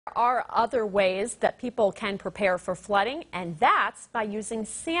There are other ways that people can prepare for flooding, and that's by using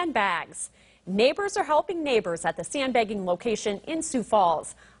sandbags. Neighbors are helping neighbors at the sandbagging location in Sioux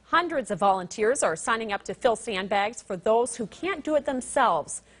Falls. Hundreds of volunteers are signing up to fill sandbags for those who can't do it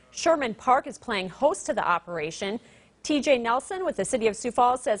themselves. Sherman Park is playing host to the operation. TJ Nelson with the City of Sioux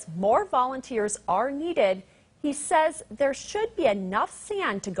Falls says more volunteers are needed. He says there should be enough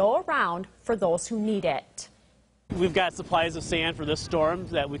sand to go around for those who need it. We've got supplies of sand for this storm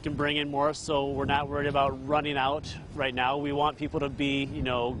that we can bring in more, so we're not worried about running out right now. We want people to be,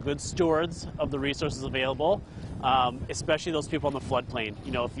 good stewards of the resources available, especially those people on the floodplain.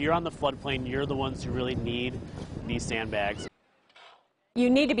 If you're on the floodplain, you're the ones who really need these sandbags. You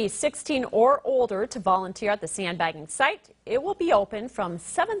need to be 16 or older to volunteer at the sandbagging site. It will be open from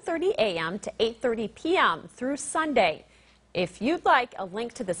 7:30 a.m. to 8:30 p.m. through Sunday. If you'd like a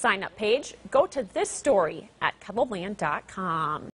link to the sign-up page, go to this story at kettleland.com.